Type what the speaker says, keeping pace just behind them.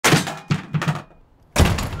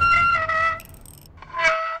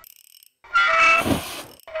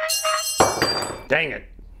Dang it.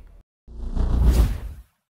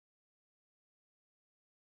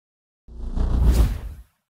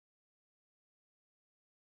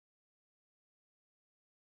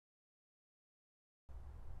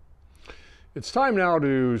 It's time now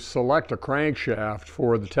to select a crankshaft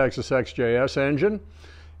for the Texas XJS engine.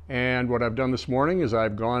 And what I've done this morning is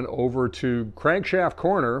I've gone over to Crankshaft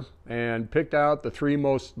Corner and picked out the 3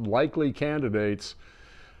 most likely candidates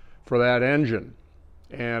for that engine.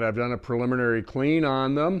 And I've done a preliminary clean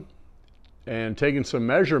on them and taken some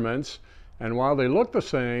measurements. And while they look the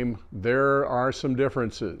same, there are some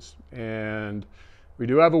differences. And we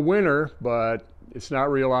do have a winner, but it's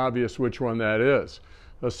not real obvious which one that is.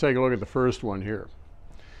 Let's take a look at the first one here.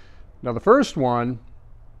 Now the first one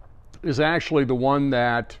is actually the one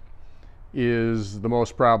that is the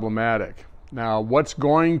most problematic. Now what's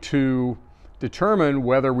going to determine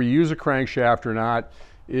whether we use a crankshaft or not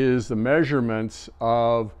is the measurements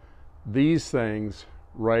of these things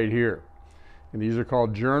right here. And these are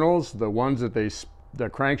called journals. The ones that the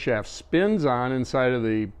crankshaft spins on inside of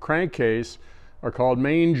the crankcase are called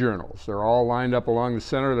main journals. They're all lined up along the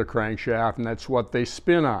center of the crankshaft, and that's what they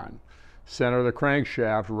spin on. Center of the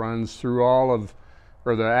crankshaft runs through all of,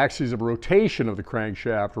 or the axis of rotation of the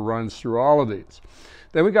crankshaft runs through all of these.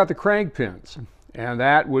 Then we got the crank pins, and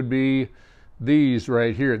that would be these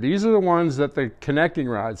right here. These are the ones that the connecting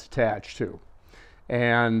rod's attached to.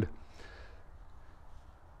 And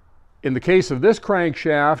in the case of this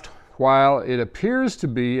crankshaft, while it appears to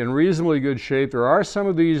be in reasonably good shape, there are some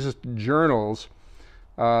of these journals,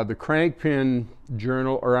 the crank pin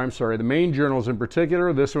journal, or I'm sorry, the main journals in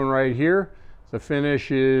particular, this one right here, the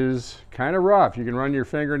finish is kind of rough. You can run your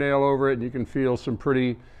fingernail over it and you can feel some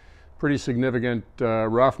pretty significant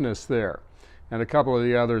roughness there. And a couple of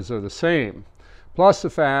the others are the same. Plus the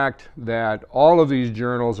fact that all of these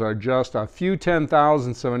journals are just a few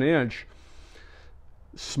 10,000ths of an inch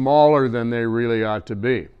smaller than they really ought to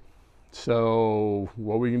be. So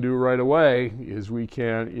what we can do right away is we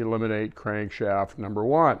can eliminate crankshaft number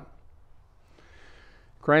 1.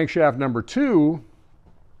 Crankshaft number 2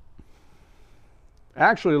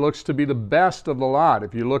 actually looks to be the best of the lot.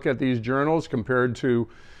 If you look at these journals compared to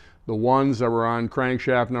the ones that were on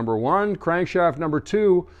crankshaft number 1, crankshaft number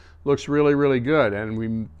 2 looks really good.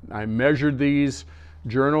 And I measured these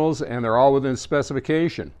journals and they're all within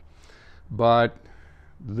specification. But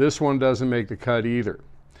this one doesn't make the cut either.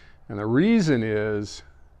 And the reason is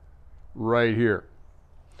right here.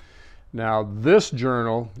 Now this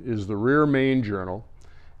journal is the rear main journal,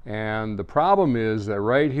 and the problem is that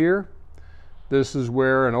right here, this is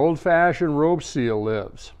where an old-fashioned rope seal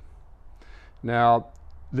lives. Now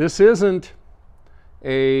this isn't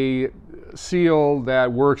a seal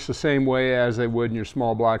that works the same way as they would in your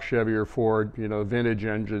small block Chevy or Ford, you know, vintage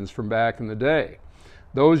engines from back in the day.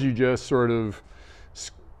 Those you just sort of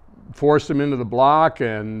forced them into the block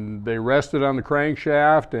and they rested on the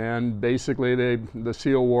crankshaft, and basically the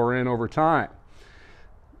seal wore in over time.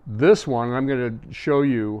 This one, I'm going to show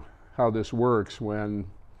you how this works when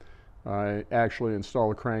I actually install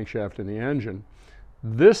the crankshaft in the engine.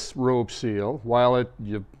 This rope seal, while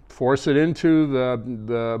you force it into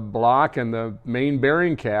the block and the main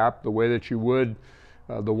bearing cap the way that you would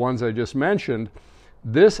the ones I just mentioned,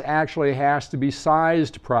 this actually has to be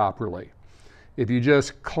sized properly. If you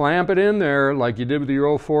just clamp it in there like you did with your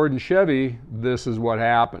old Ford and Chevy, this is what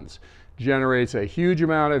happens. Generates a huge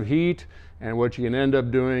amount of heat, and what you can end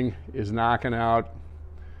up doing is knocking out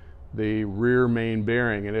the rear main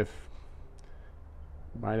bearing. And if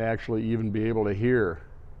you might actually even be able to hear,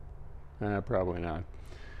 probably not,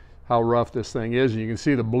 how rough this thing is. And you can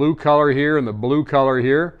see the blue color here and the blue color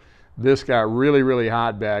here. This got really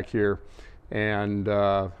hot back here. And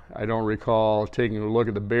I don't recall taking a look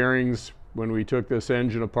at the bearings when we took this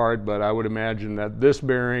engine apart, but I would imagine that this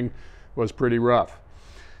bearing was pretty rough.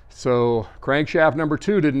 So crankshaft number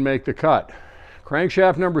 2 didn't make the cut.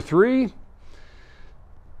 Crankshaft number 3,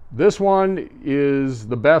 this one is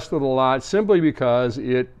the best of the lot simply because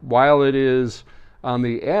while it is on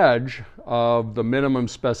the edge of the minimum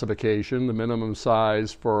specification, the minimum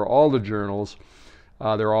size for all the journals,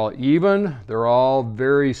 they're all even, they're all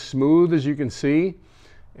very smooth as you can see,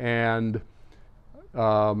 and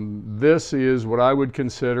this is what I would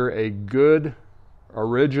consider a good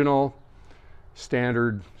original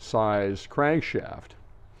standard size crankshaft.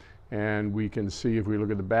 And we can see if we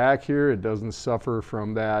look at the back here, it doesn't suffer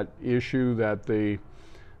from that issue that that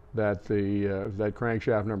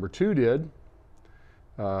crankshaft number 2 did.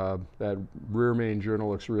 That rear main journal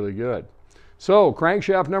looks really good. So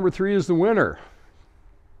crankshaft number 3 is the winner.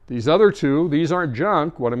 These other 2, these aren't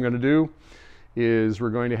junk. What I'm going to do is we're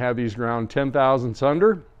going to have these ground 10 thousandths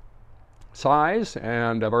under, size,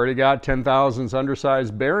 and I've already got 10,000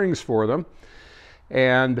 undersized bearings for them,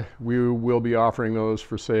 and we will be offering those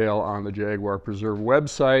for sale on the Jaguar Preserve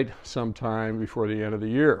website sometime before the end of the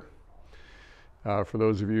year, for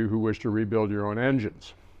those of you who wish to rebuild your own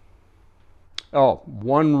engines. Oh,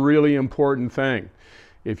 one really important thing.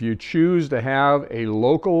 If you choose to have a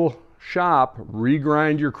local shop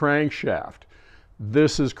regrind your crankshaft,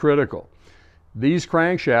 this is critical. These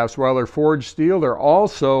crankshafts, while they're forged steel, they're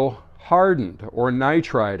also hardened or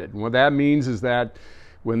nitrided. And what that means is that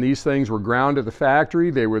when these things were ground at the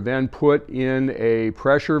factory, they were then put in a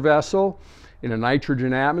pressure vessel in a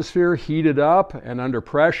nitrogen atmosphere, heated up, and under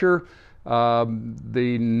pressure,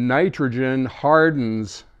 the nitrogen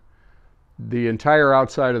hardens the entire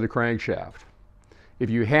outside of the crankshaft. If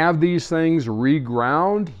you have these things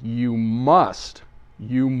reground, you must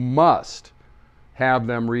have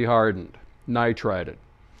them rehardened, nitrided.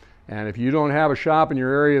 And if you don't have a shop in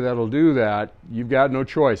your area that'll do that, you've got no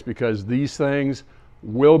choice, because these things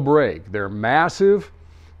will break. They're massive.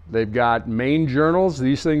 They've got main journals.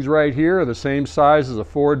 These things right here are the same size as a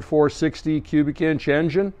Ford 460 cubic inch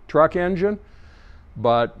engine, truck engine.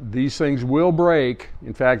 But these things will break.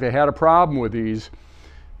 In fact, they had a problem with these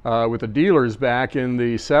with the dealers back in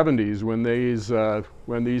the 70s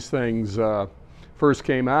when these things first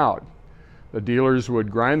came out. The dealers would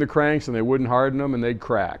grind the cranks and they wouldn't harden them, and they'd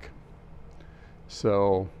crack.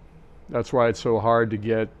 So that's why it's so hard to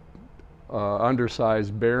get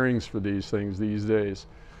undersized bearings for these things these days.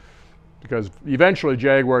 Because eventually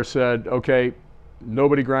Jaguar said, okay,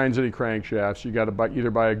 nobody grinds any crankshafts. You got to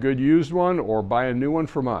either buy a good used one or buy a new one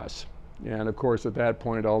from us. And of course, at that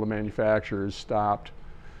point, all the manufacturers stopped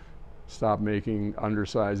making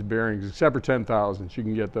undersized bearings, except for 10,000s. You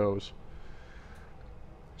can get those.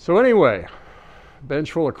 So anyway,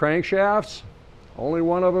 bench full of crankshafts. Only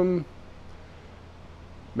one of them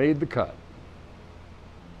made the cut.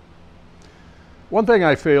 One thing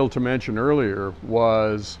I failed to mention earlier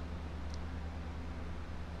was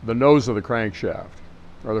the nose of the crankshaft,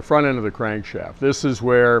 or the front end of the crankshaft. This is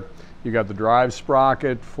where you got the drive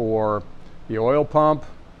sprocket for the oil pump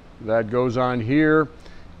that goes on here,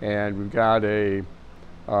 and we've got a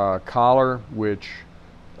collar which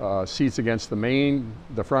seats against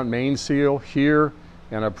the front main seal here,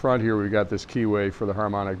 and up front here we've got this keyway for the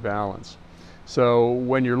harmonic balance. So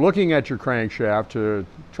when you're looking at your crankshaft to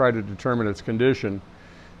try to determine its condition,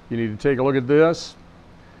 you need to take a look at this,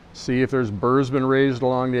 see if there's burrs been raised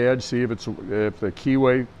along the edge, see if the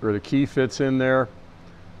keyway or the key fits in there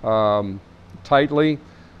tightly.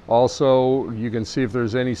 Also, you can see if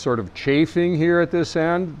there's any sort of chafing here at this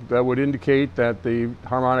end. That would indicate that the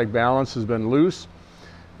harmonic balance has been loose.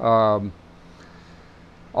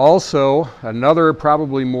 Also, another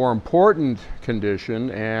probably more important condition,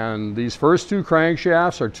 and these first two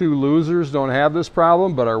crankshafts, our two losers, don't have this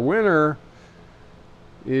problem, but our winner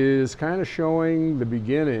is kind of showing the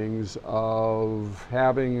beginnings of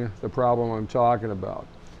having the problem I'm talking about.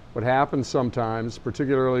 What happens sometimes,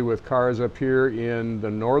 particularly with cars up here in the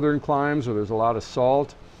northern climes where there's a lot of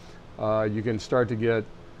salt, you can start to get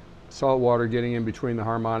salt water getting in between the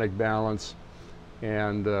harmonic balance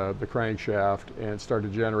and the crankshaft and start to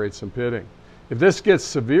generate some pitting. If this gets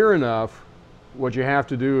severe enough, what you have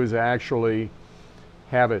to do is actually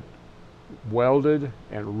have it welded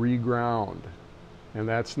and reground. And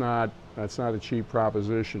that's not a cheap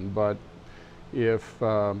proposition, but if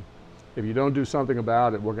you don't do something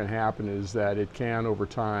about it, what's going to happen is that it can, over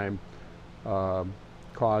time,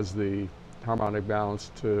 cause the harmonic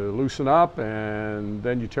balance to loosen up, and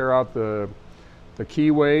then you tear out the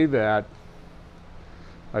keyway that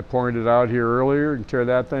I pointed out here earlier. You tear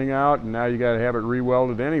that thing out, and now you got to have it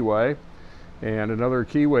re-welded anyway, and another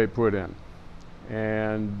keyway put in.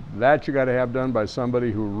 And that you got to have done by somebody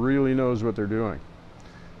who really knows what they're doing.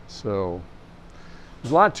 So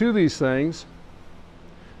there's a lot to these things.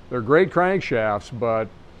 They're great crankshafts, but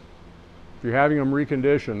if you're having them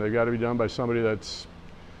reconditioned, they've got to be done by somebody that's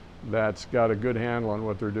got a good handle on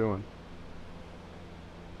what they're doing.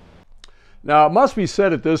 Now, it must be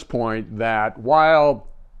said at this point that while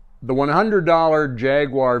the $100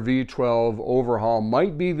 Jaguar V-12 overhaul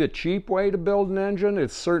might be the cheap way to build an engine,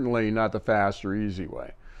 it's certainly not the fast or easy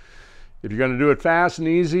way. If you're going to do it fast and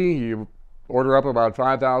easy, you order up about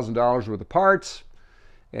 $5,000 worth of parts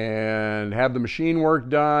and have the machine work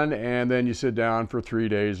done, and then you sit down for 3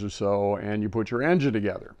 days or so and you put your engine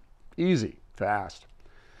together. Easy, fast.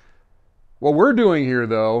 What we're doing here,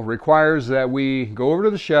 though, requires that we go over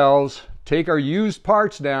to the shelves, take our used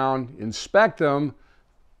parts down, inspect them,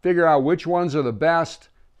 figure out which ones are the best,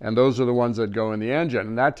 and those are the ones that go in the engine,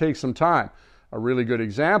 and that takes some time. A really good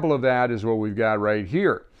example of that is what we've got right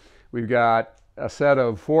here. We've got a set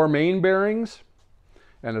of 4 main bearings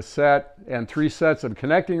and 3 sets of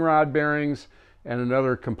connecting rod bearings and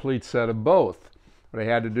another complete set of both. What I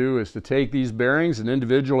had to do is to take these bearings and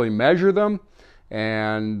individually measure them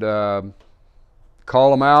and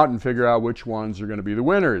call them out and figure out which ones are going to be the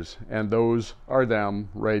winners. And those are them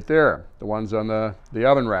right there, the ones on the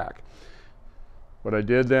oven rack. What I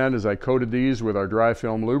did then is I coated these with our dry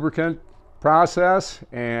film lubricant process,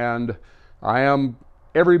 and I am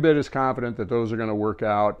every bit as confident that those are going to work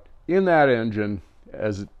out in that engine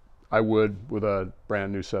as I would with a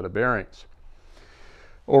brand new set of bearings.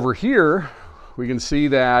 Over here, we can see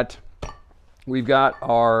that we've got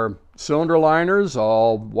our cylinder liners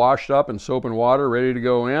all washed up in soap and water, ready to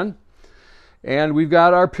go in. And we've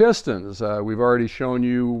got our pistons. We've already shown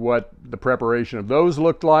you what the preparation of those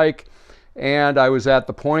looked like. And I was at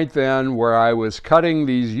the point then where I was cutting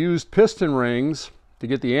these used piston rings to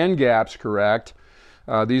get the end gaps correct.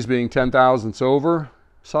 These being 10/1000ths over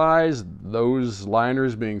size, those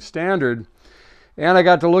liners being standard. And I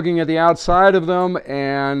got to looking at the outside of them,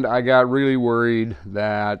 and I got really worried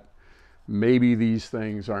that maybe these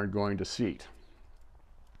things aren't going to seat.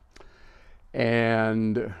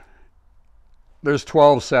 And there's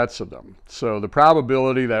 12 sets of them. So the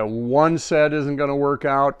probability that one set isn't going to work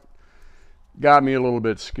out got me a little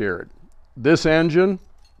bit scared. This engine,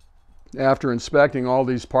 after inspecting all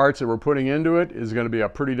these parts that we're putting into it, is going to be a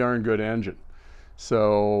pretty darn good engine.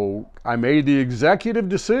 So I made the executive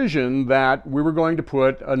decision that we were going to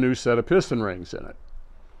put a new set of piston rings in it.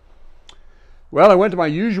 Well, I went to my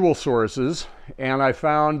usual sources, and I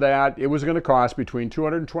found that it was going to cost between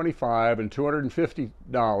 $225 and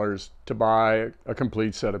 $250 to buy a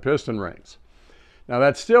complete set of piston rings. Now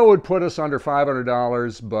that still would put us under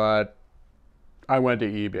 $500, but I went to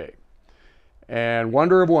eBay. And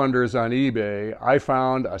wonder of wonders, on eBay, I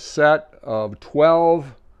found a set of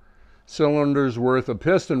 12 cylinders worth of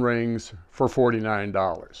piston rings for $49.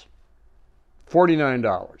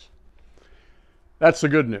 $49. That's the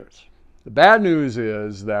good news. The bad news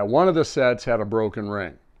is that one of the sets had a broken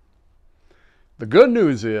ring. The good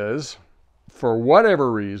news is, for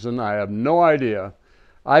whatever reason, I have no idea,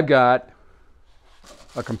 I've got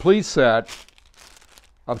a complete set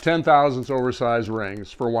of 10/1000ths oversized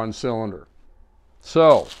rings for one cylinder.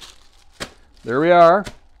 So, there we are,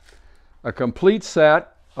 a complete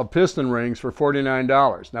set of piston rings for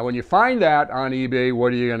 $49. Now when you find that on eBay,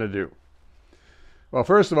 what are you going to do? Well,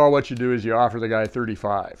 first of all, what you do is you offer the guy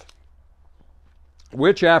 $35,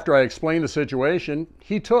 which, after I explained the situation,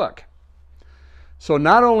 he took. So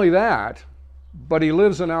not only that, but he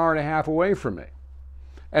lives an hour and a half away from me.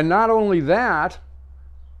 And not only that,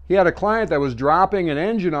 he had a client that was dropping an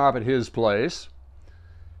engine off at his place.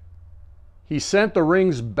 He sent the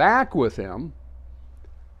rings back with him,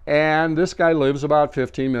 and this guy lives about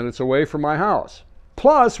 15 minutes away from my house.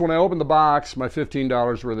 Plus, when I opened the box, my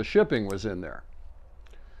 $15 worth of shipping was in there.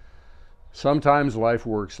 Sometimes life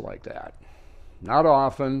works like that. Not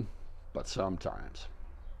often, but sometimes.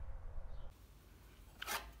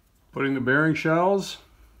 Putting the bearing shells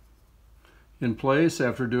in place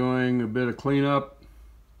after doing a bit of cleanup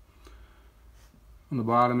on the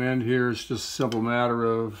bottom end here. It's just a simple matter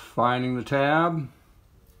of finding the tab,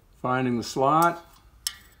 finding the slot,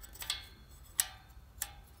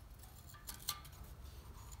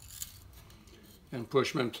 and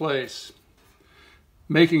push them in place.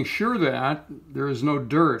 Making sure that there is no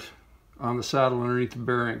dirt on the saddle underneath the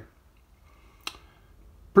bearing.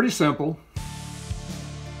 Pretty simple.